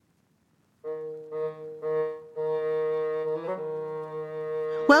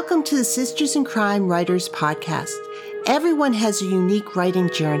Welcome to the Sisters in Crime Writers Podcast. Everyone has a unique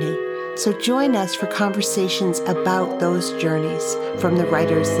writing journey, so join us for conversations about those journeys from the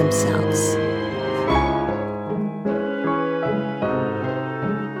writers themselves.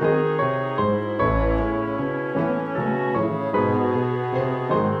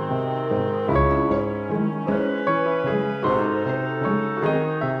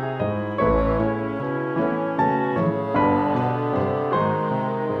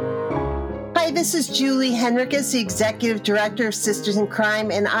 This is Julie Henriquez, the Executive Director of Sisters in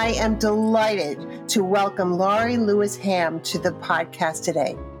Crime, and I am delighted to welcome Lorie Lewis Ham to the podcast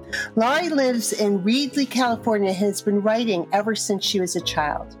today. Lorie lives in Reedley, California, and has been writing ever since she was a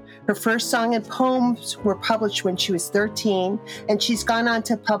child. Her first song and poems were published when she was 13, and she's gone on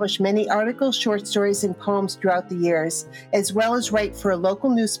to publish many articles, short stories, and poems throughout the years, as well as write for a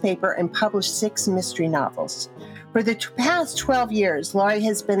local newspaper and publish 6 mystery novels. For the past 12 years, Lorie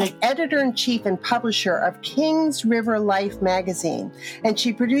has been an editor-in-chief and publisher of Kings River Life magazine, and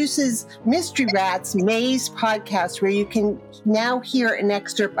she produces Mystery Rat's Maze podcast, where you can now hear an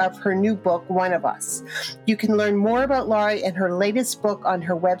excerpt of her new book, One of Us. You can learn more about Lorie and her latest book on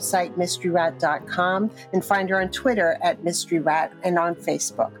her website, mysteryrat.com, and find her on Twitter at mysteryrat and on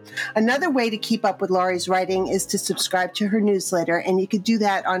Facebook. Another way to keep up with Lorie's writing is to subscribe to her newsletter, and you can do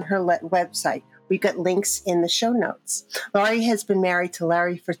that on her website. We've got links in the show notes. Lorie has been married to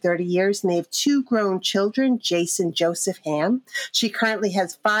Larry for 30 years, and they have 2 grown children, Jason Joseph Ham. She currently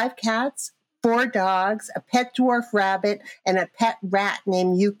has 5 cats, 4 dogs, a pet dwarf rabbit, and a pet rat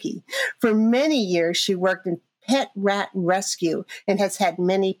named Yuki. For many years, she worked in pet rat rescue and has had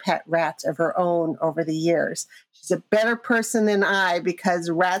many pet rats of her own over the years. She's a better person than I because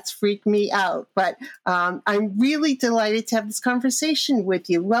rats freak me out. But I'm really delighted to have this conversation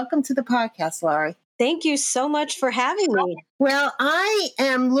with you. Welcome to the podcast, Lorie. Thank you so much for having me. Well, I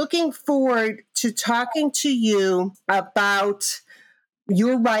am looking forward to talking to you about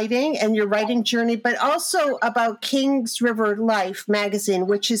your writing and your writing journey, but also about Kings River Life magazine,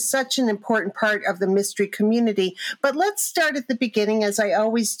 which is such an important part of the mystery community. But let's start at the beginning, as I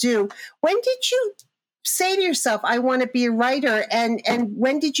always do. When did you say to yourself, I want to be a writer? And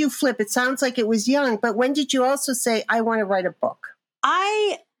when did you flip? It sounds like it was young, but when did you also say, I want to write a book?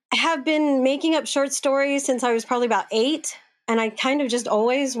 I have been making up short stories since I was probably about 8, and I kind of just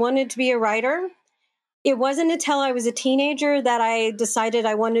always wanted to be a writer. It wasn't until I was a teenager that I decided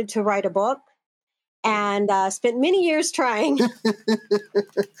I wanted to write a book, and spent many years trying.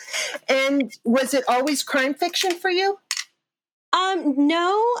 And was it always crime fiction for you?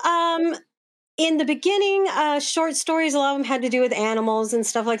 No. In the beginning, short stories, a lot of them had to do with animals and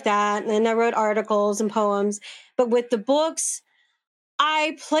stuff like that. And then I wrote articles and poems. But with the books,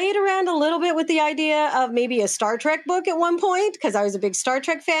 I played around a little bit with the idea of maybe a Star Trek book at one point, because I was a big Star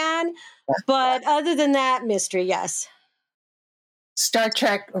Trek fan. But other than that, mystery, yes. Star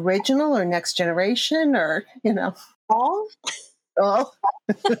Trek original or Next Generation or, All? Oh.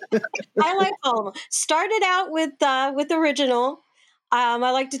 I like all of them. Started out with original. I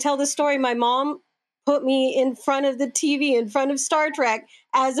like to tell the story. My mom put me in front of the TV, in front of Star Trek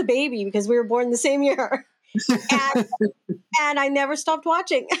as a baby because we were born the same year. And I never stopped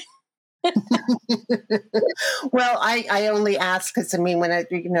watching. Well, I only ask because, when I,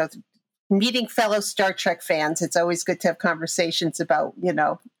 meeting fellow Star Trek fans, it's always good to have conversations about,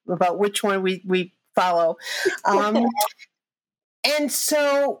 about which one we follow. And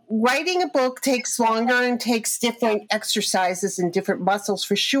so writing a book takes longer and takes different exercises and different muscles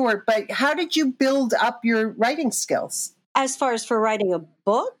for sure. But how did you build up your writing skills? As far as for writing a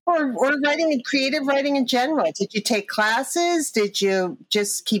book? Or writing and creative writing in general. Did you take classes? Did you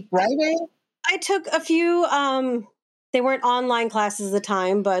just keep writing? I took a few, they weren't online classes at the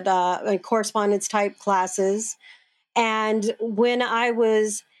time, but correspondence type classes. And when I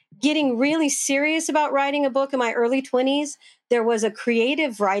was getting really serious about writing a book in my early 20s, there was a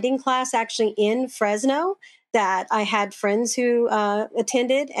creative writing class actually in Fresno that I had friends who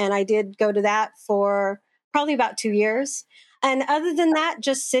attended, and I did go to that for probably about 2 years. And other than that,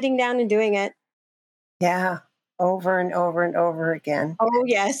 just sitting down and doing it. Yeah, over and over and over again. Oh,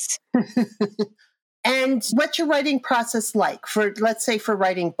 yes. And what's your writing process like for, let's say, for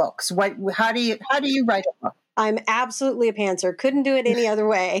writing books? How do you write a book? I'm absolutely a pantser. Couldn't do it any other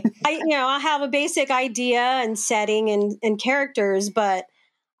way. I'll have a basic idea and setting and characters, but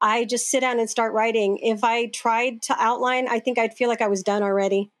I just sit down and start writing. If I tried to outline, I think I'd feel like I was done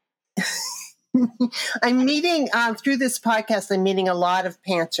already. I'm meeting through this podcast. I'm meeting a lot of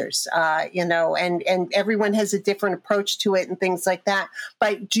pantsers, and everyone has a different approach to it and things like that.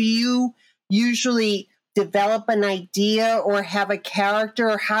 But do you usually develop an idea or have a character?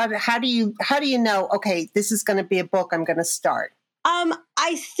 Or how do you know, okay, this is going to be a book I'm going to start?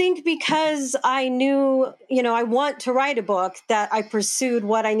 I think because I knew, I want to write a book, that I pursued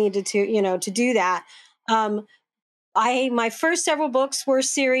what I needed to, to do that. Um, my first several books were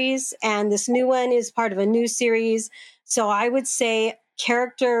series, and this new one is part of a new series. So I would say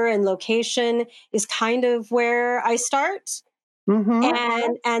character and location is kind of where I start,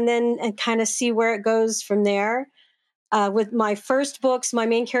 Mm-hmm. and then kind of see where it goes from there. With my first books, my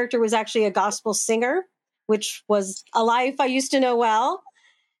main character was actually a gospel singer, which was a life I used to know well.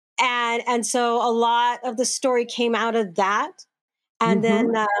 And so a lot of the story came out of that. And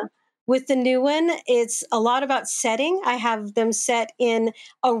Mm-hmm. then with the new one, it's a lot about setting. I have them set in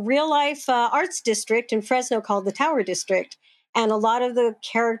a real life arts district in Fresno called the Tower District. And a lot of the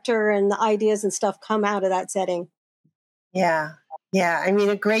character and the ideas and stuff come out of that setting. Yeah. Yeah. I mean,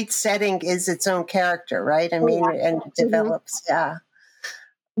 a great setting is its own character, right? I Oh, mean, yeah. and it develops. Yeah.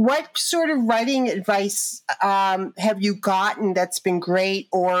 What sort of writing advice have you gotten that's been great,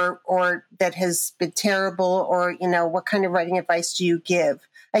 or that has been terrible, or what kind of writing advice do you give?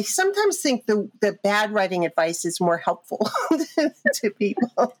 I sometimes think the bad writing advice is more helpful to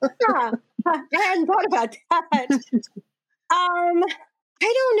people. Yeah. I hadn't thought about that.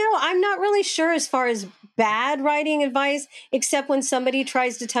 I don't know. I'm not really sure as far as bad writing advice, except when somebody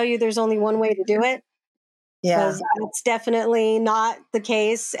tries to tell you there's only one way to do it, Yeah. because that's definitely not the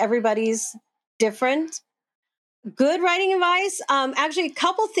case. Everybody's different. Good writing advice. Actually, a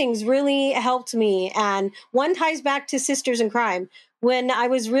couple things really helped me, and one ties back to Sisters in Crime. When I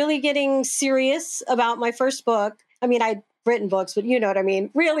was really getting serious about my first book, I mean, I'd written books, but you know what I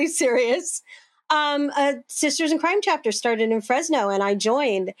mean, really serious. A Sisters in Crime chapter started in Fresno, and I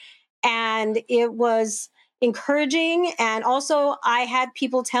joined, and it was encouraging. And also, I had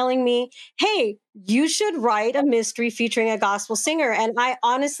people telling me, "Hey, you should write a mystery featuring a gospel singer," and I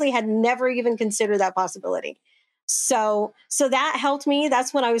honestly had never even considered that possibility. So that helped me.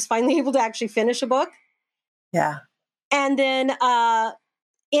 That's when I was finally able to actually finish a book. Yeah. And then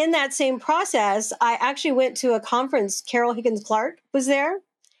in that same process, I actually went to a conference. Carol Higgins Clark was there,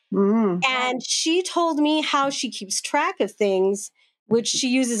 Mm. and she told me how she keeps track of things, which she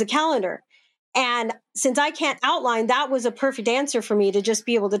uses a calendar. And since I can't outline, that was a perfect answer for me to just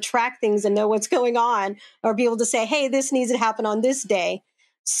be able to track things and know what's going on, or be able to say, hey, this needs to happen on this day.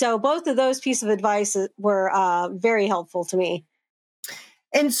 So both of those pieces of advice were very helpful to me.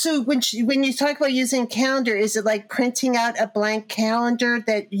 And so when you talk about using calendar, is it like printing out a blank calendar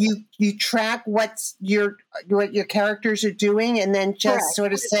that you track what your characters are doing, and then just Correct.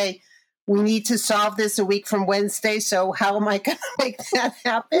 sort of say, we need to solve this a week from Wednesday, so how am I going to make that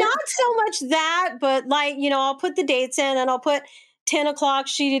happen? Not so much that, but like, I'll put the dates in, and I'll put 10 o'clock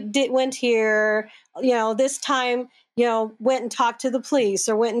went here, this time, went and talked to the police,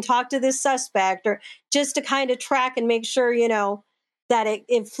 or went and talked to this suspect, or just to kind of track and make sure, that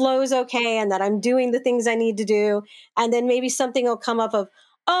it flows okay, and that I'm doing the things I need to do. And then maybe something will come up of,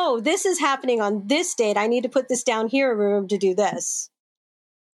 oh, this is happening on this date. I need to put this down here in room to do this.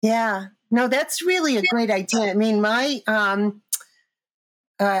 Yeah, no, that's really a great idea. I mean, I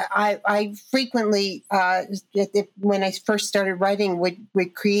frequently, when I first started writing,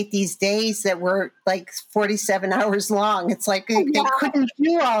 would create these days that were like 47 hours long. It's like they couldn't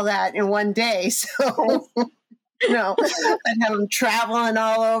do all that in one day. So, I'd have them traveling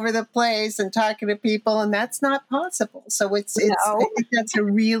all over the place and talking to people, and that's not possible. So I think that's a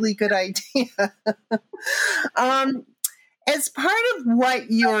really good idea. As part of what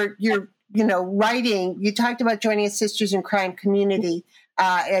you're writing, you talked about joining a Sisters in Crime community.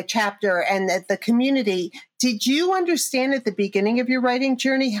 A chapter, and the community. Did you understand at the beginning of your writing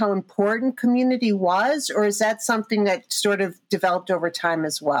journey how important community was, or is that something that sort of developed over time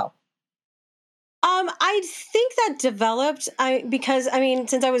as well? I think that developed because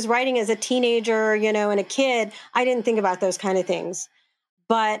since I was writing as a teenager, and a kid, I didn't think about those kind of things.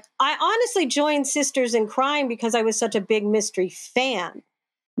 But I honestly joined Sisters in Crime because I was such a big mystery fan,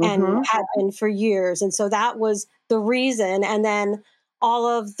 and Mm-hmm. had been for years. And so that was the reason. And then all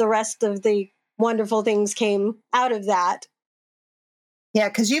of the rest of the wonderful things came out of that. Yeah,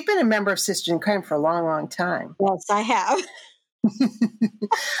 because you've been a member of Sisters in Crime for a long, long time. Yes, I have.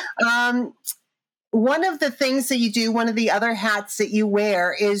 One of the things that you do, one of the other hats that you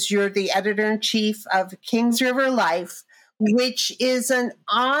wear, is you're the editor-in-chief of Kings River Life, which is an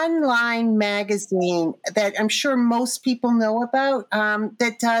online magazine that I'm sure most people know about,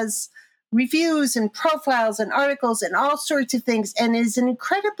 that does reviews and profiles and articles and all sorts of things, and is an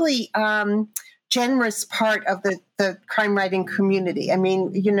incredibly generous part of the crime writing community. I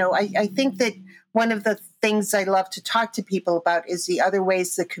mean, I think that one of the things I love to talk to people about is the other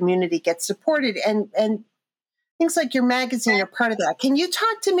ways the community gets supported, and things like your magazine are part of that. Can you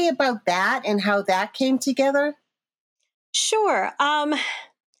talk to me about that and how that came together? Sure.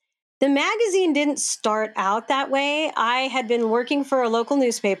 The magazine didn't start out that way. I had been working for a local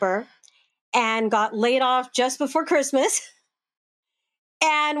newspaper and got laid off just before Christmas.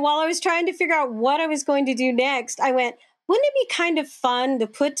 And while I was trying to figure out what I was going to do next, I went, wouldn't it be kind of fun to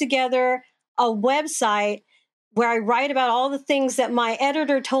put together a website where I write about all the things that my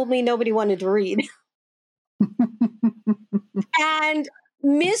editor told me nobody wanted to read? And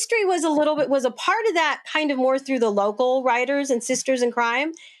mystery was a part of that, kind of more through the local writers and sisters in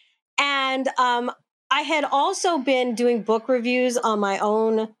crime. And I had also been doing book reviews on my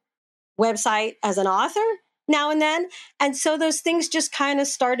own website as an author now and then. And so those things just kind of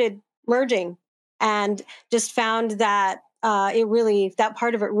started merging, and just found that that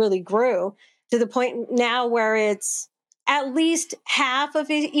part of it really grew to the point now where it's at least half of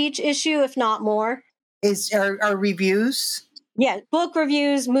each issue, if not more. Are reviews? Yeah, book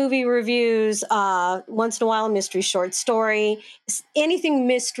reviews, movie reviews, once in a while a mystery short story, anything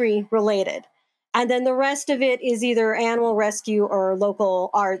mystery related. And then the rest of it is either animal rescue or local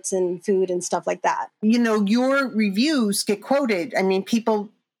arts and food and stuff like that. Your reviews get quoted. I mean, people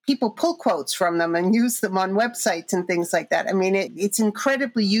pull quotes from them and use them on websites and things like that. I mean, it's an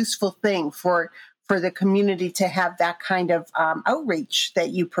incredibly useful thing for the community to have that kind of outreach that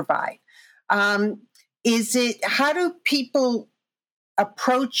you provide. How do people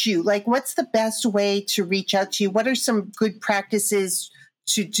approach you? Like, what's the best way to reach out to you? What are some good practices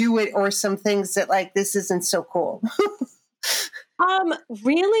to do it, or some things that, like, this isn't so cool?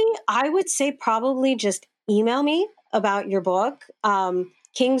 Really, I would say probably just email me about your book,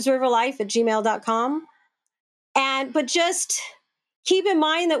 kingsriverlife@gmail.com. But just keep in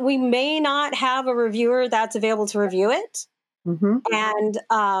mind that we may not have a reviewer that's available to review it. Mm-hmm. And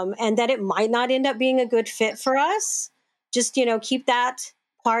that it might not end up being a good fit for us. Just, keep that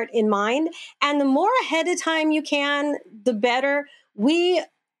part in mind. And the more ahead of time you can, the better. We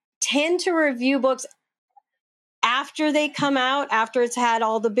tend to review books after they come out, after it's had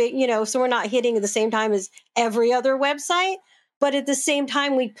all the big, so we're not hitting at the same time as every other website, but at the same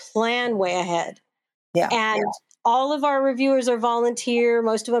time, we plan way ahead. Yeah. And all of our reviewers are volunteer.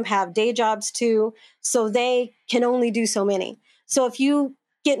 Most of them have day jobs too, so they can only do so many. So if you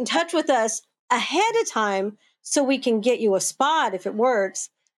get in touch with us ahead of time so we can get you a spot if it works,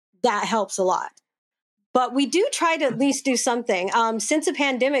 that helps a lot. But we do try to at least do something. Since the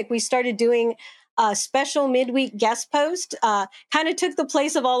pandemic, we started doing a special midweek guest post, kind of took the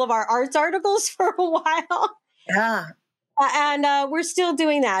place of all of our arts articles for a while. Yeah. And we're still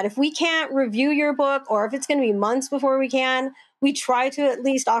doing that. If we can't review your book, or if it's going to be months before we can, we try to at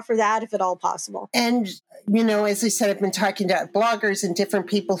least offer that if at all possible. And, as I said, I've been talking to bloggers and different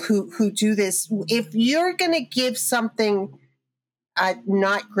people who do this. If you're going to give something a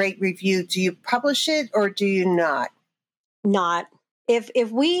not great review, do you publish it or do you not? Not.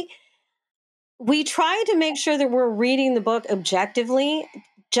 If we try to make sure that we're reading the book objectively,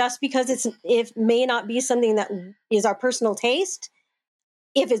 just because it may not be something that is our personal taste.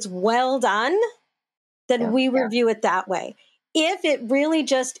 If it's well done, then we review it that way. If it really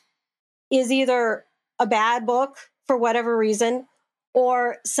just is either a bad book for whatever reason,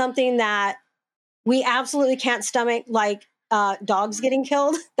 or something that we absolutely can't stomach, like dogs getting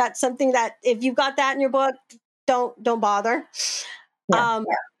killed, that's something that if you've got that in your book, don't bother.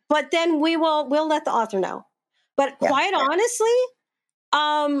 But then we'll let the author know. But quite honestly,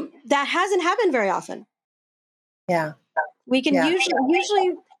 that hasn't happened very often. Yeah. We can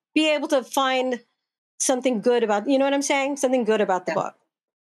usually be able to find something good about, you know what I'm saying? Something good about the book.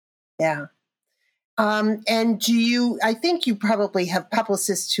 Yeah. And I think you probably have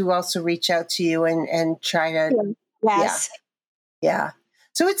publicists who also reach out to you and try to. Yes. Yeah.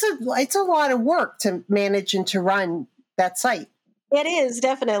 So it's a lot of work to manage and to run that site. It is,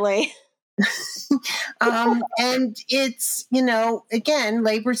 definitely. And it's, again,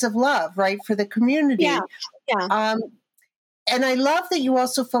 labors of love, right, for the community. Yeah. And I love that you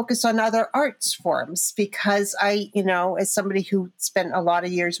also focus on other arts forms, because I, as somebody who spent a lot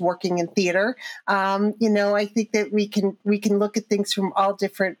of years working in theater, I think that we can look at things from all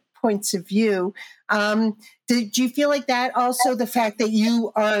different points of view. Did you feel like that also, the fact that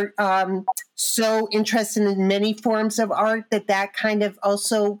you are so interested in many forms of art, that kind of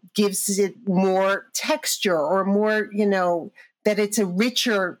also gives it more texture, or more, that it's a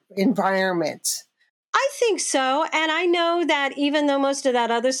richer environment? I think so. And I know that even though most of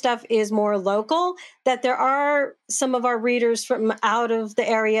that other stuff is more local, that there are some of our readers from out of the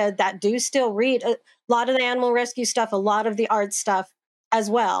area that do still read a lot of the animal rescue stuff, a lot of the art stuff as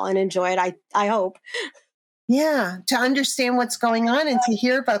well, and enjoy it. I hope. Yeah, to understand what's going on and to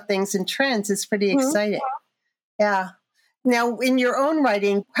hear about things and trends is pretty Mhm. exciting. Yeah. Now, in your own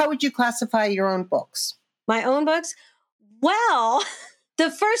writing, how would you classify your own books? My own books? Well,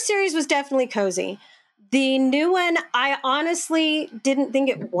 the first series was definitely cozy. The new one, I honestly didn't think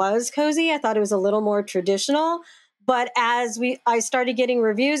it was cozy. I thought it was a little more traditional. But as I started getting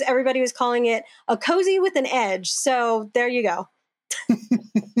reviews, everybody was calling it a cozy with an edge. So there you go.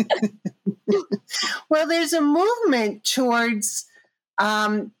 Well, there's a movement towards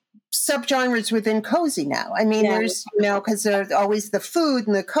subgenres within cozy now. I mean, Yeah. there's, because there's always the food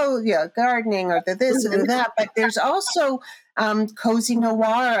and the gardening or the this or Mhm. that, but there's also cozy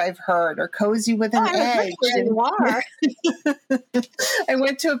noir, I've heard, or cozy with an I haven't heard edge. cozy noir. I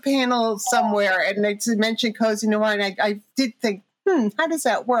went to a panel somewhere and they mentioned cozy noir, and I did think, how does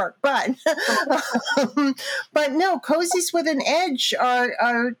that work? But but no, cozies with an edge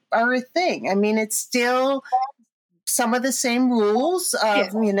are a thing. I mean, it's still some of the same rules Yeah.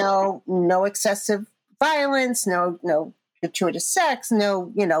 of no excessive violence, no gratuitous sex,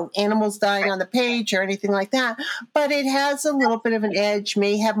 no animals dying on the page or anything like that. But it has a little bit of an edge.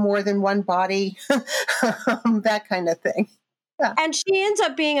 May have more than one body, that kind of thing. Yeah. And she ends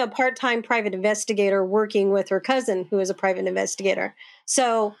up being a part-time private investigator working with her cousin who is a private investigator.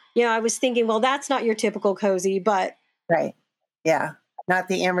 So, I was thinking, well, that's not your typical cozy, but Right. Yeah. Not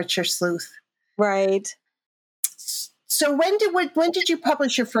the amateur sleuth. right. So when did you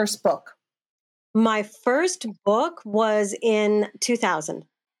publish your first book? My first book was in 2000.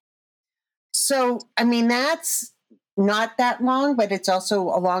 So, I mean, that's not that long, but it's also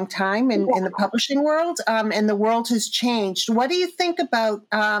a long time in the publishing world. And the world has changed. What do you think about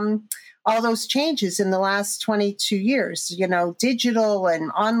all those changes in the last 22 years? Digital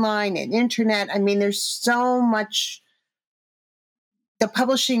and online and internet. I mean, there's so much. The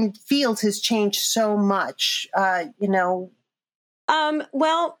publishing field has changed so much.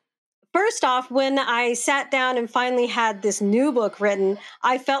 Well, first off, when I sat down and finally had this new book written,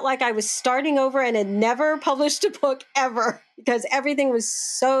 I felt like I was starting over and had never published a book ever because everything was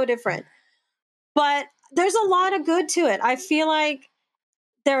so different. But there's a lot of good to it. I feel like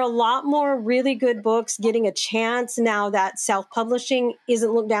there are a lot more really good books getting a chance now that self-publishing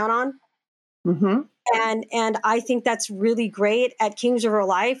isn't looked down on. Mm-hmm. And I think that's really great. At Kings River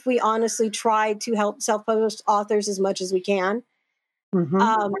Life, we honestly try to help self-published authors as much as we can. Mm-hmm.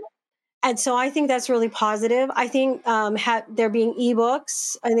 Um, and so I think that's really positive. I think there being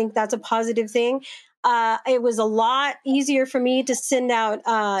ebooks, I think that's a positive thing. It was a lot easier for me to send out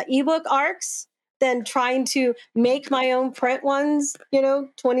ebook arcs than trying to make my own print ones,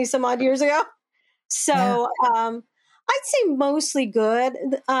 20 some odd years ago. Yeah. So I'd say mostly good.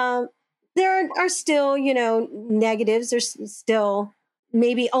 There are still, negatives. There's still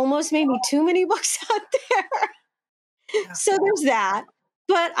maybe too many books out there. Yeah. So there's that.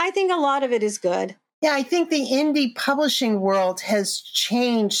 But I think a lot of it is good. Yeah, I think the indie publishing world has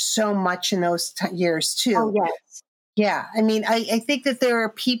changed so much in those years too. Oh, yes. Yeah, I mean, I think that there are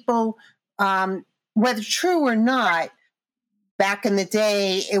people, whether true or not, back in the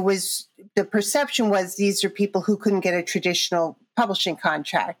day, the perception was these are people who couldn't get a traditional publishing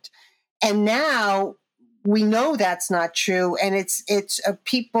contract, and now we know that's not true, and it's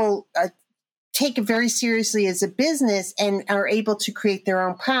people take it very seriously as a business and are able to create their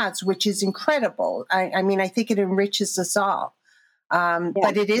own paths, which is incredible. I mean, I think it enriches us all.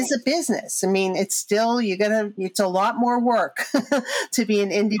 But it is a business. I mean, it's still, it's a lot more work to be an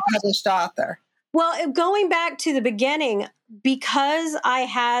indie published author. Well, going back to the beginning, because I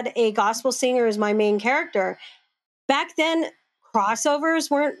had a gospel singer as my main character, back then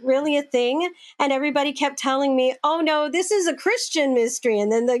crossovers weren't really a thing. And everybody kept telling me, oh no, this is a Christian mystery. And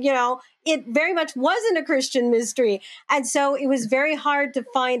then it very much wasn't a Christian mystery. And so it was very hard to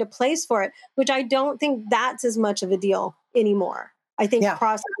find a place for it, which I don't think that's as much of a deal anymore. I think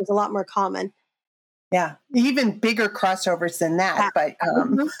crossover is a lot more common. Yeah, even bigger crossovers than that. But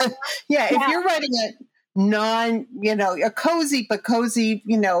if you're writing a cozy,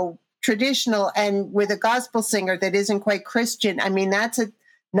 traditional, and with a gospel singer that isn't quite Christian, I mean,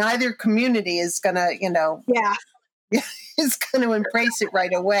 neither community is gonna, is going to embrace it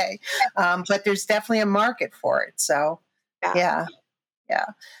right away. But there's definitely a market for it. So, yeah.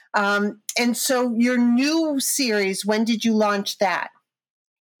 And so your new series, when did you launch that?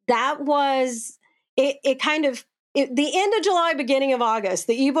 That was, it kind of the end of July, beginning of August.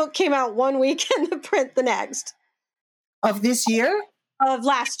 The ebook came out one week and the print the next. Of this year? Of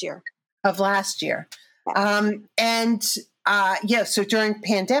last year. Of last year. Yeah. So during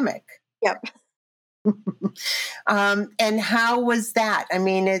pandemic. Yep. And how was that? I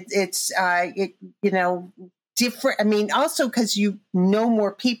mean, it's different. I mean, also because you know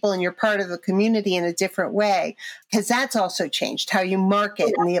more people and you're part of the community in a different way, because that's also changed how you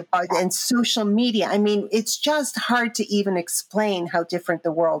market and social media. I mean, it's just hard to even explain how different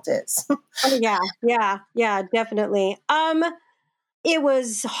the world is. Oh, yeah, definitely. It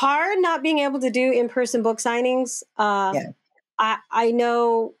was hard not being able to do in-person book signings. I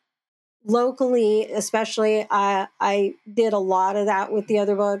know locally, especially, I did a lot of that with the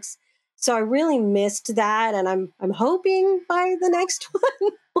other books. So I really missed that, and I'm hoping by the next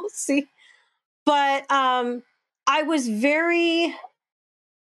one we'll see. But I was very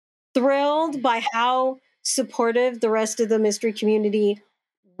thrilled by how supportive the rest of the mystery community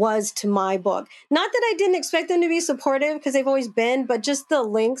was to my book. Not that I didn't expect them to be supportive, because they've always been, but just the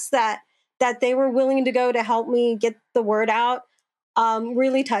links that they were willing to go to help me get the word out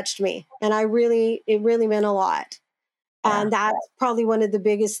really touched me, and it really meant a lot. And that's probably one of the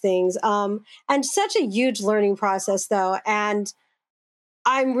biggest things. And such a huge learning process, though. And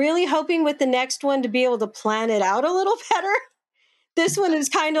I'm really hoping with the next one to be able to plan it out a little better. This one is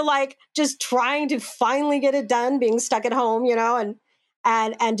kind of like just trying to finally get it done, being stuck at home,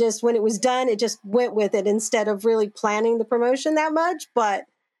 and just when it was done, it just went with it instead of really planning the promotion that much. But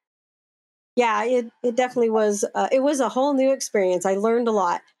yeah, it definitely was. It was a whole new experience. I learned a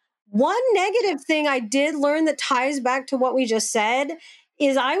lot. One negative thing I did learn that ties back to what we just said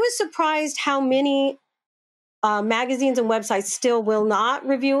is I was surprised how many magazines and websites still will not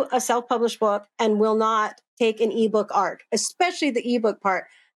review a self-published book and will not take an ebook ARC, especially the ebook part.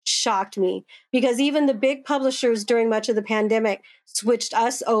 Shocked me, because even the big publishers during much of the pandemic switched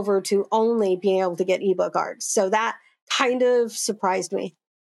us over to only being able to get ebook ARCs. So that kind of surprised me.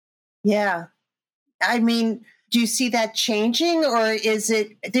 Yeah. I mean, do you see that changing, or is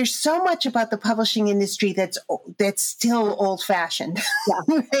it, there's so much about the publishing industry that's still old fashioned.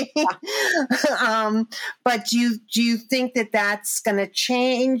 Yeah. But do you think that that's going to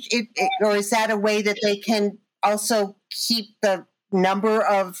change it, or is that a way that they can also keep the number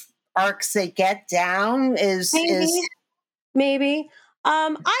of ARCs they get down? Maybe.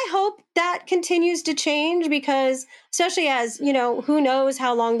 I hope that continues to change, because especially as, who knows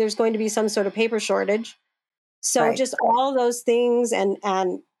how long there's going to be some sort of paper shortage. So just all those things, and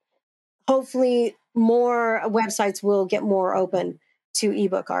hopefully more websites will get more open to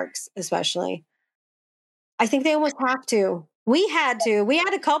ebook ARCs, especially. I think they almost have to. We had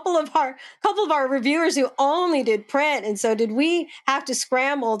a couple of our reviewers who only did print, and so did we have to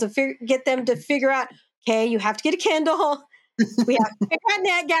scramble to get them to figure out, okay, you have to get a Kindle. We have to pick out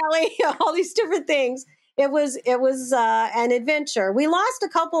NetGalley, all these different things. It was an adventure. We lost a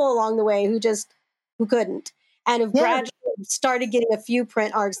couple along the way who couldn't, and have gradually started getting a few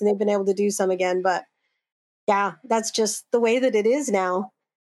print ARCs, and they've been able to do some again. But yeah, that's just the way that it is now.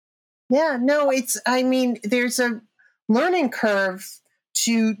 Yeah, no, there's a learning curve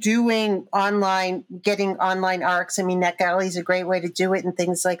to getting online ARCs. I mean, NetGalley is a great way to do it and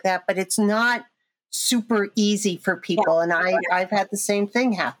things like that, but it's not super easy for people. And I've had the same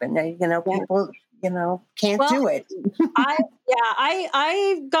thing happen. People, can't do it.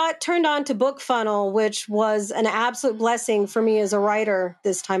 I got turned on to BookFunnel, which was an absolute blessing for me as a writer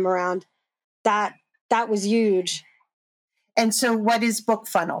this time around. That was huge. And so what is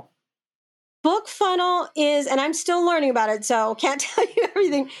BookFunnel? BookFunnel is, and I'm still learning about it, so can't tell you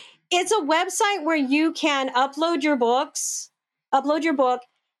everything. It's a website where you can upload your book,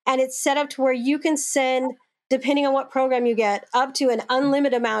 and it's set up to where you can send, depending on what program you get, up to an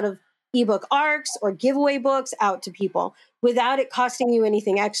unlimited amount of ebook ARCs or giveaway books out to people without it costing you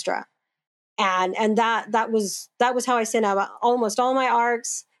anything extra. And that was how I sent out almost all my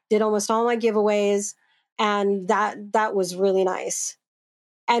ARCs, did almost all my giveaways, and that was really nice.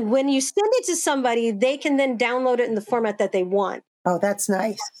 And when you send it to somebody, they can then download it in the format that they want. Oh, that's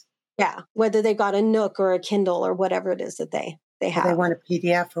nice. Yeah, whether they've got a Nook or a Kindle or whatever it is that they have. Or they want a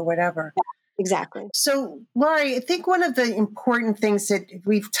PDF or whatever. Yeah, exactly. So, Lorie, I think one of the important things that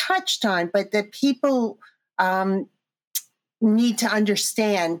we've touched on, but that people need to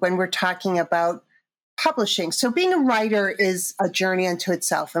understand when we're talking about publishing. So being a writer is a journey unto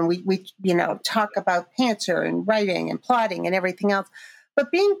itself. And we talk about pantser and writing and plotting and everything else. But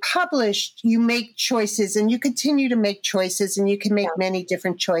being published, you make choices, and you continue to make choices, and you can make many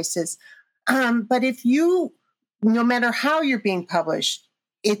different choices. But if no matter how you're being published,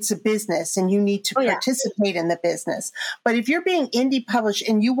 it's a business and you need to participate in the business. But if you're being indie published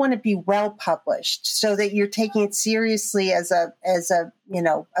and you want to be well published so that you're taking it seriously as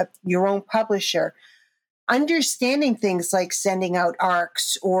your own publisher, understanding things like sending out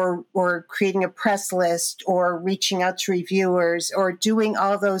ARCs or creating a press list or reaching out to reviewers or doing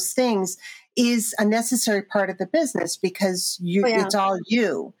all those things is a necessary part of the business because it's all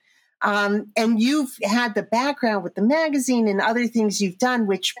you. And you've had the background with the magazine and other things you've done,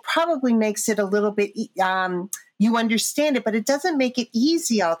 which probably makes it a little bit, you understand it, but it doesn't make it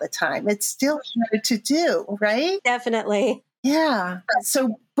easy all the time. It's still hard to do, right? Definitely. Yeah.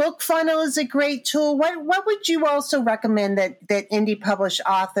 So Book Funnel is a great tool. What would you also recommend that indie published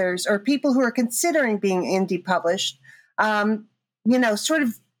authors or people who are considering being indie published, sort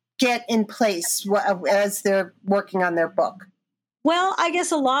of get in place as they're working on their book? Well, I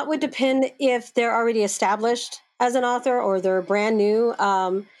guess a lot would depend if they're already established as an author or they're brand new.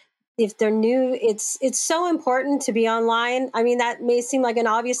 If they're new, it's so important to be online. I mean, that may seem like an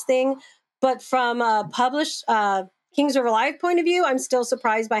obvious thing, but from a published Kings River Live point of view, I'm still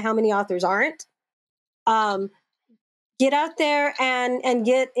surprised by how many authors aren't. Get out there and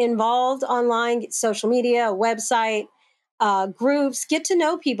get involved online, get social media, a website, groups, get to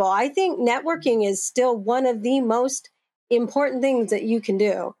know people. I think networking is still one of the most important things that you can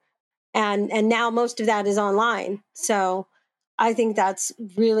do. And now most of that is online. So I think that's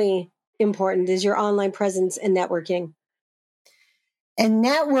really important is your online presence and networking. And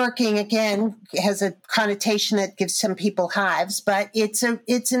networking, again, has a connotation that gives some people hives, but it's an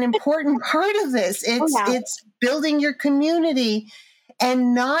important part of this. It's building your community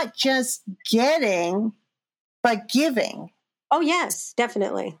and not just getting, but giving. Oh, yes,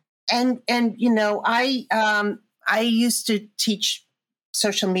 definitely. And I used to teach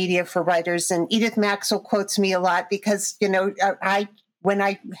social media for writers, and Edith Maxwell quotes me a lot because, when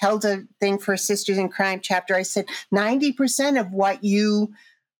I held a thing for Sisters in Crime chapter, I said 90% of what you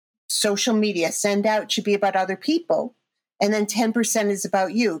social media send out should be about other people. And then 10% is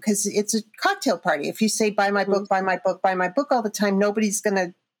about you because it's a cocktail party. If you say, buy my book, buy my book, buy my book all the time, nobody's going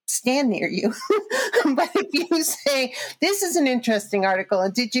to stand near you. But if you say, this is an interesting article,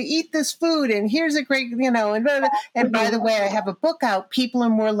 and did you eat this food? And here's a great, and by the way, I have a book out, people are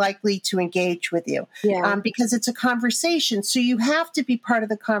more likely to engage with you because it's a conversation. So you have to be part of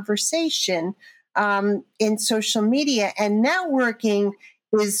the conversation in social media, and networking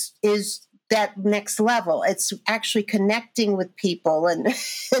is that next level. It's actually connecting with people and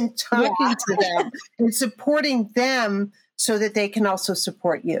talking to them and supporting them so that they can also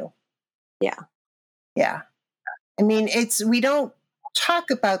support you. Yeah. Yeah. I mean, we don't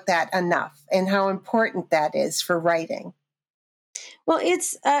talk about that enough and how important that is for writing. Well,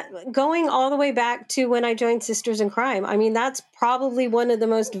 it's going all the way back to when I joined Sisters in Crime. I mean, that's probably one of the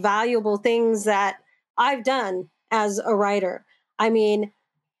most valuable things that I've done as a writer. I mean,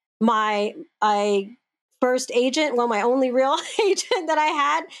 my first agent, my only real agent that I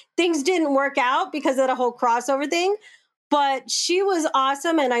had, things didn't work out because of the whole crossover thing. But she was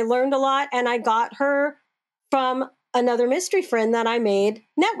awesome and I learned a lot, and I got her from another mystery friend that I made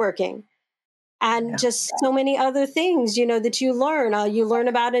networking and just so many other things, that you learn. You learn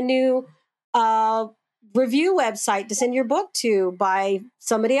about a new review website to send your book to by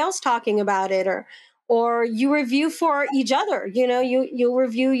somebody else talking about it, or you review for each other. You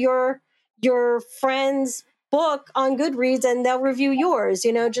review your friend's book on Goodreads and they'll review yours.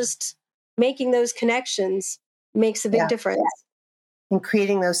 Just making those connections makes a big difference. And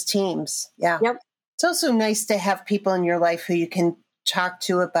creating those teams. Yeah. Yep. It's also nice to have people in your life who you can talk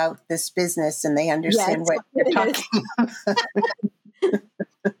to about this business and they understand what you're talking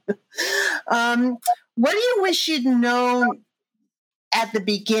about. What do you wish you'd known at the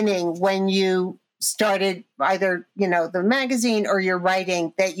beginning when you started either, the magazine or your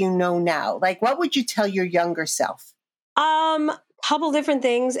writing that you know now? Like, what would you tell your younger self? Couple different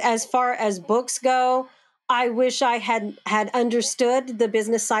things. As far as books go, I wish I had understood the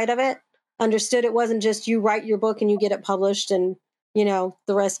business side of it, understood it wasn't just you write your book and you get it published and, the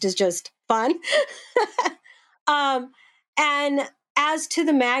rest is just fun. And as to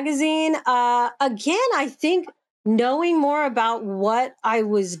the magazine, again, I think knowing more about what I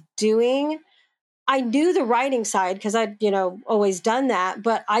was doing, I knew the writing side because I'd, always done that,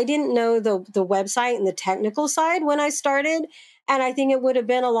 but I didn't know the website and the technical side when I started. And I think it would have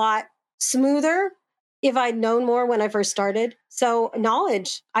been a lot smoother if I'd known more when I first started. So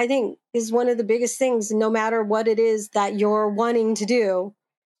knowledge, I think, is one of the biggest things, no matter what it is that you're wanting to do.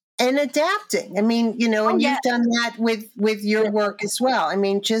 And adapting. I mean, and you've done that with your work as well. I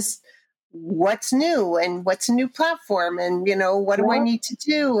mean, just what's new and what's a new platform and, what do I need to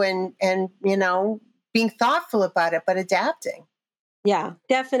do? And, being thoughtful about it, but adapting. Yeah,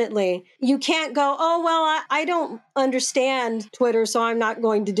 definitely. You can't go, oh, well, I don't understand Twitter, so I'm not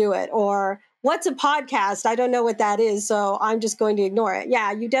going to do it. Or what's a podcast? I don't know what that is, so I'm just going to ignore it.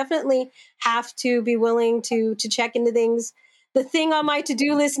 Yeah, you definitely have to be willing to check into things. The thing on my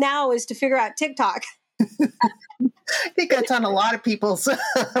to-do list now is to figure out TikTok. I think that's on a lot of people's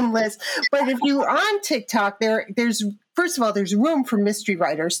list. But if you're on TikTok, there's first of all, there's room for mystery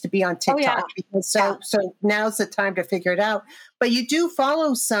writers to be on TikTok. Oh, yeah. Because so now's the time to figure it out. But you do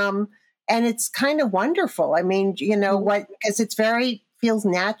follow some, and it's kind of wonderful. I mean, what? Because it's feels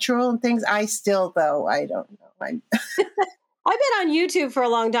natural and things. I don't know. I've been on YouTube for a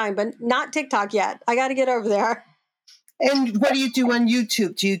long time, but not TikTok yet. I got to get over there. And what do you do on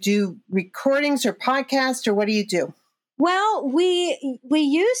YouTube? Do you do recordings or podcasts, or what do you do? Well, we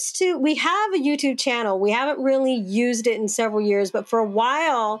have a YouTube channel. We haven't really used it in several years, but for a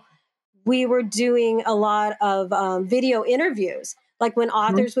while we were doing a lot of video interviews. Like when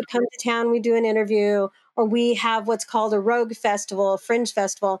authors would come to town, we do an interview, or we have what's called a Rogue Festival, a fringe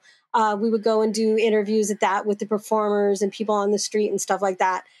festival. We would go and do interviews at that with the performers and people on the street and stuff like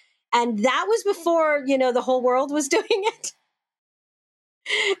that. And that was before, the whole world was doing it.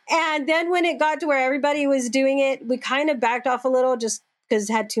 And then when it got to where everybody was doing it, we kind of backed off a little just because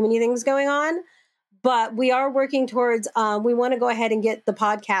it had too many things going on. But we are working towards, we want to go ahead and get the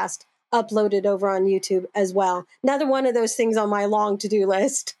podcast uploaded over on YouTube as well. Another one of those things on my long to-do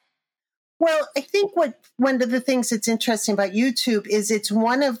list. Well, I think one of the things that's interesting about YouTube is it's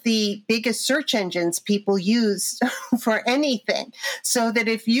one of the biggest search engines people use for anything. So that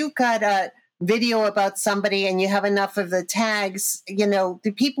if you got a video about somebody and you have enough of the tags,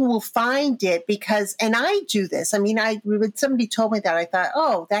 the people will find it because, and I do this. I mean, when somebody told me that, I thought,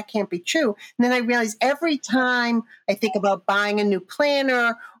 oh, that can't be true. And then I realized every time I think about buying a new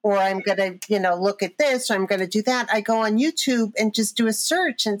planner, or I'm going to, look at this, or I'm going to do that, I go on YouTube and just do a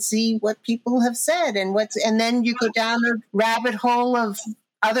search and see what people have said and then you go down a rabbit hole of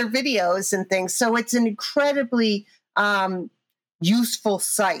other videos and things. So it's an incredibly useful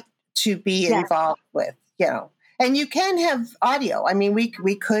site to be involved with, and you can have audio. I mean, we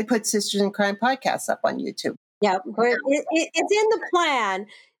could put Sisters in Crime podcasts up on YouTube. Yeah, it's in the plan.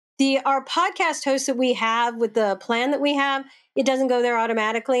 Our podcast hosts that we have with the plan that we have, it doesn't go there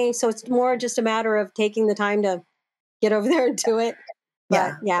automatically. So it's more just a matter of taking the time to get over there and do it.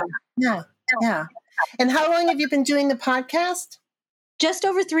 But, yeah. And how long have you been doing the podcast? Just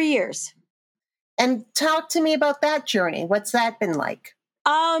over 3 years. And talk to me about that journey. What's that been like?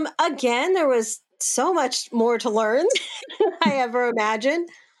 Again, there was so much more to learn than I ever imagined.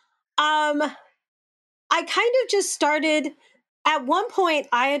 I kind of just started. At one point,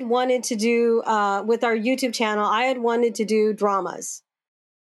 I had wanted to do, with our YouTube channel, I had wanted to do dramas.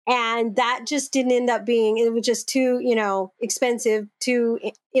 And that just didn't end up it was just too, expensive, too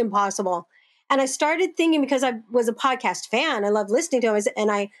impossible. And I started thinking, because I was a podcast fan, I loved listening to them,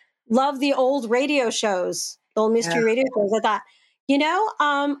 and I love the old radio shows, the old mystery radio shows. I thought,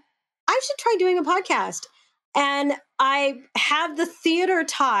 I should try doing a podcast. And I have the theater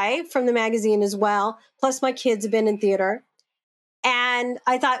tie from the magazine as well. Plus my kids have been in theater. And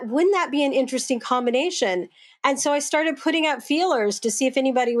I thought, wouldn't that be an interesting combination? And so I started putting out feelers to see if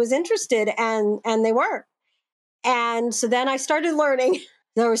anybody was interested, and they were. And so then I started learning.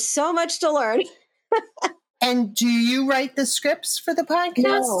 There was so much to learn. And do you write the scripts for the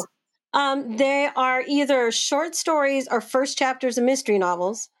podcast? No. They are either short stories or first chapters of mystery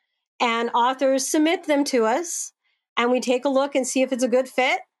novels, and authors submit them to us, and we take a look and see if it's a good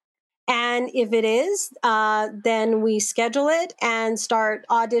fit. And if it is, then we schedule it and start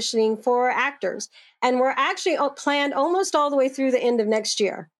auditioning for actors. And we're actually planned almost all the way through the end of next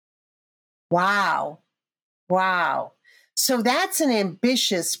year. Wow. So that's an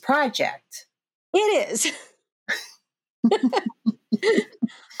ambitious project. It is.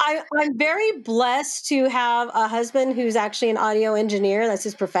 I'm very blessed to have a husband who's actually an audio engineer. That's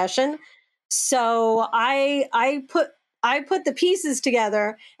his profession. So I put the pieces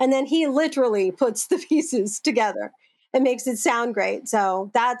together, and then he literally puts the pieces together and makes it sound great.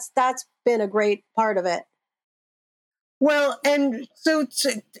 So that's been a great part of it. Well, and so,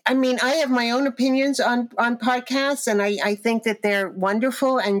 I mean, I have my own opinions on podcasts, and I think that they're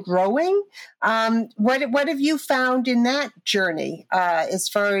wonderful and growing. What have you found in that journey as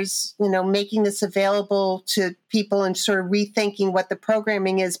far as, making this available to people and sort of rethinking what the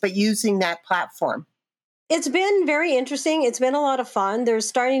programming is, but using that platform? It's been very interesting. It's been a lot of fun. There's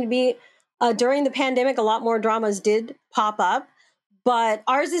starting to be, during the pandemic, a lot more dramas did pop up. but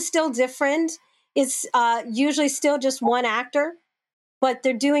ours is still different. It's usually still just one actor, but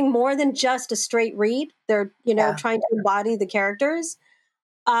they're doing more than just a straight read. They're, Yeah. trying to embody the characters.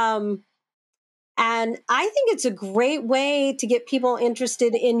 Um, and I think it's a great way to get people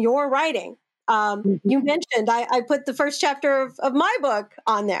interested in your writing. Mhm. You mentioned I put the first chapter of my book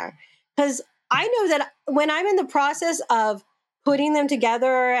on there because I know that when I'm in the process of putting them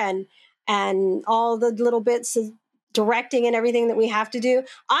together and all the little bits of directing and everything that we have to do,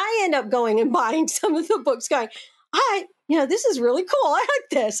 I end up going and buying some of the books, going, this is really cool. I like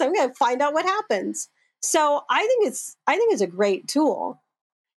this. I'm going to find out what happens. So I think it's a great tool,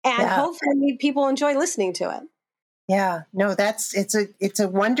 and Yeah. hopefully people enjoy listening to it. Yeah, no, it's a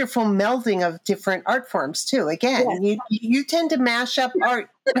wonderful melding of different art forms too. Yes, Again, you tend to mash up art.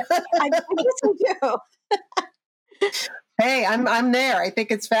 I guess I do. Hey, I'm there. I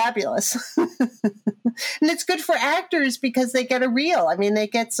think it's fabulous. And it's good for actors because they get a reel. I mean, they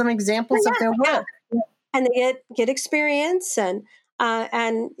get some examples of their Yeah, work. and they get experience, and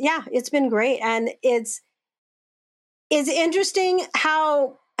yeah, it's been great, and it's interesting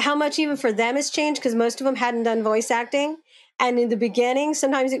how much even for them has changed because most of them hadn't done voice acting. And in the beginning,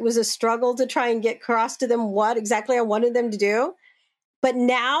 sometimes it was a struggle to try and get across to them what exactly I wanted them to do. But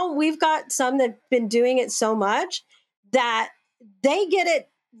now we've got some that have been doing it so much that they get it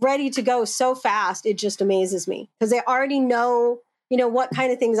ready to go so fast. It just amazes me because they already know, what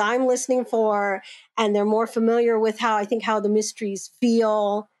kind of things I'm listening for. And they're more familiar with how the mysteries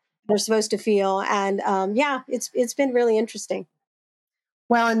feel, they're supposed to feel. And yeah, it's been really interesting.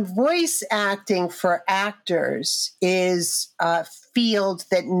 Well, and voice acting for actors is a field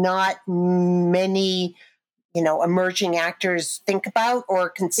that not many emerging actors think about or Yeah.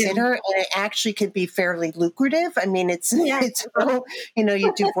 consider, and it actually could be fairly lucrative. I mean, Yeah. it's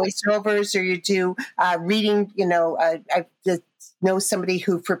you do voiceovers or you do reading. I just know somebody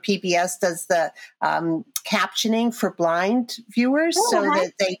who for PBS does the captioning for blind viewers so Uh-huh.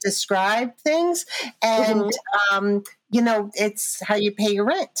 that they describe things, and Mhm. it's how you pay your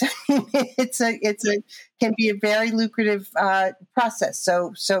rent. It's a can be a very lucrative process.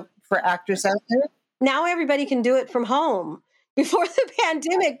 So for actors out there. Now everybody can do it from home. Before the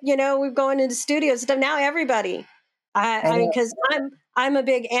pandemic, we've gone into studios and stuff. Now everybody, I I mean, know. because I'm a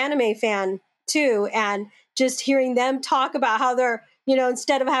big anime fan too, and just hearing them talk about how they're,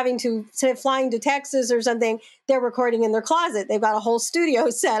 instead of flying to Texas or something, they're recording in their closet. They've got a whole studio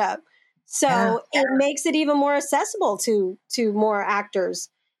set up, Yeah. so it makes it even more accessible to more actors.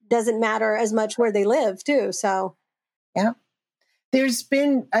 Doesn't matter as much where they live too. So Yeah. There's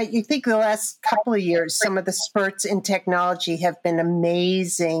been, you think the last couple of years, some of the spurts in technology have been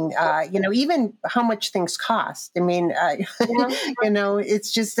amazing. Even how much things cost. I mean, yeah, it's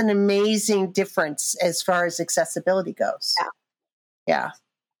just an amazing difference as far as accessibility goes. yeah.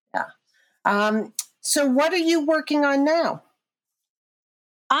 Yeah. Yeah. So what are you working on now?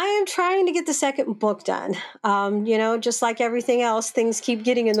 I am trying to get the second book done. Just like everything else, things keep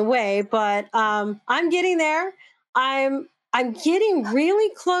getting in the way, but I'm getting there. I'm getting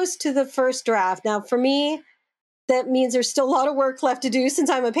really close to the first draft. Now, for me, that means there's still a lot of work left to do since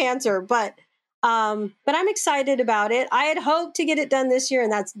I'm a pantser, but I'm excited about it. I had hoped to get it done this year,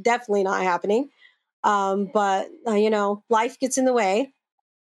 and that's definitely not happening. But life gets in the way.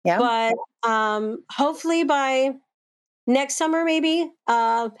 Yeah. But hopefully by next summer, maybe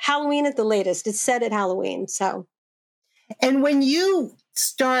Halloween at the latest. It's set at Halloween. So And when you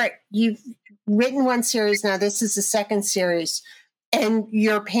start, you've written one series. Now this is the second series and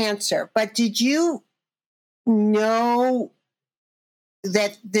you're a pantser, but did you know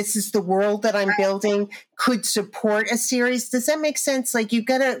that this is the world that I'm building could support a series? Does that make sense? Like you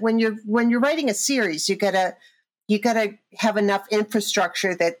gotta when you're writing a series, you gotta have enough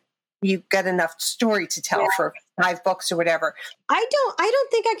infrastructure that you've got enough story to tell for 5 books or whatever. I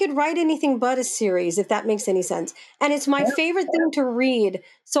don't think I could write anything but a series, if that makes any sense. And it's my Yeah. favorite thing to read.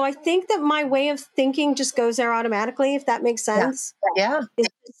 So I think that my way of thinking just goes there automatically, if that makes Yeah. sense. Yeah.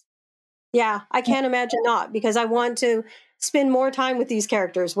 Yeah, I can't imagine not, because I want to spend more time with these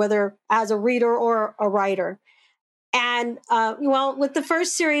characters, whether as a reader or a writer. And well, with the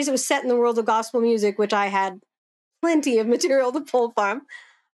first series, it was set in the world of gospel music, which I had plenty of material to pull from.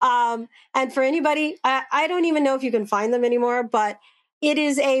 And for anybody, I don't even know if you can find them anymore, but it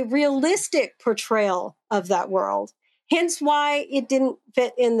is a realistic portrayal of that world. Hence why it didn't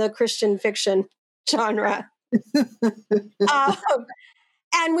fit in the Christian fiction genre. Um,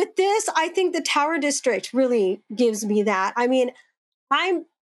 and with this, I think the Tower District really gives me that. I mean, I'm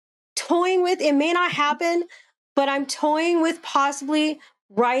toying with, it may not happen, but I'm toying with possibly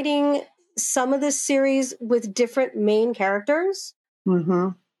writing some of this series with different main characters. Mm-hmm.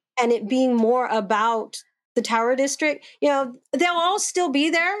 and it being more about the Tower District. They'll all still be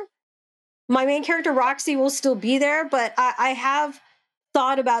there. My main character, Roxy, will still be there, but I have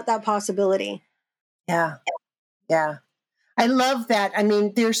thought about that possibility. Yeah. Yeah. I love that. I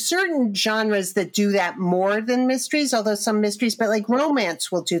mean, there's certain genres that do that more than mysteries, although some mysteries, but like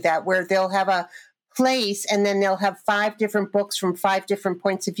romance will do that, where they'll have a place and then they'll have 5 different books from 5 different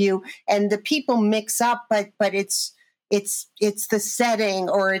points of view, and the people mix up, but it's the setting,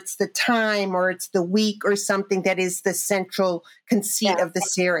 or it's the time, or it's the week, or something that is the central conceit of the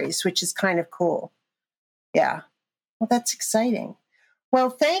series, which is kind of cool. Yeah. Well, that's exciting. Well,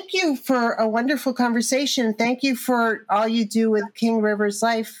 thank you for a wonderful conversation. Thank you for all you do with Kings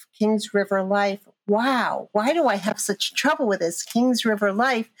River Life. Wow. Why do I have such trouble with this? Kings River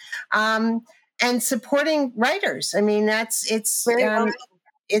Life, and supporting writers. I mean,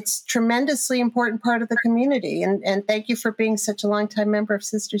 it's tremendously important part of the community. And thank you for being such a longtime member of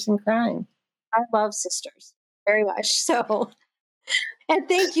Sisters in Crime. I love Sisters very much. So, and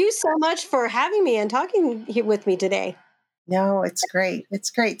thank you so much for having me and talking with me today. No, it's great. It's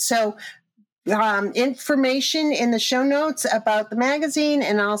great. So, information in the show notes about the magazine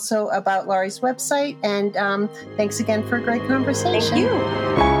and also about Lorie's website. And thanks again for a great conversation. Thank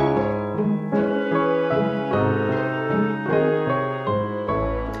you.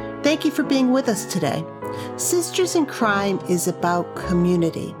 Thank you for being with us today. Sisters in Crime is about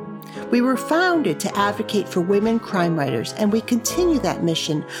community. We were founded to advocate for women crime writers, and we continue that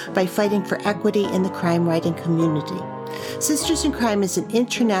mission by fighting for equity in the crime writing community. Sisters in Crime is an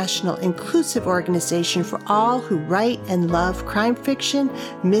international, inclusive organization for all who write and love crime fiction,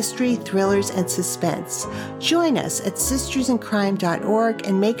 mystery, thrillers, and suspense. Join us at sistersincrime.org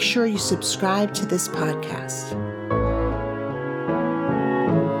and make sure you subscribe to this podcast.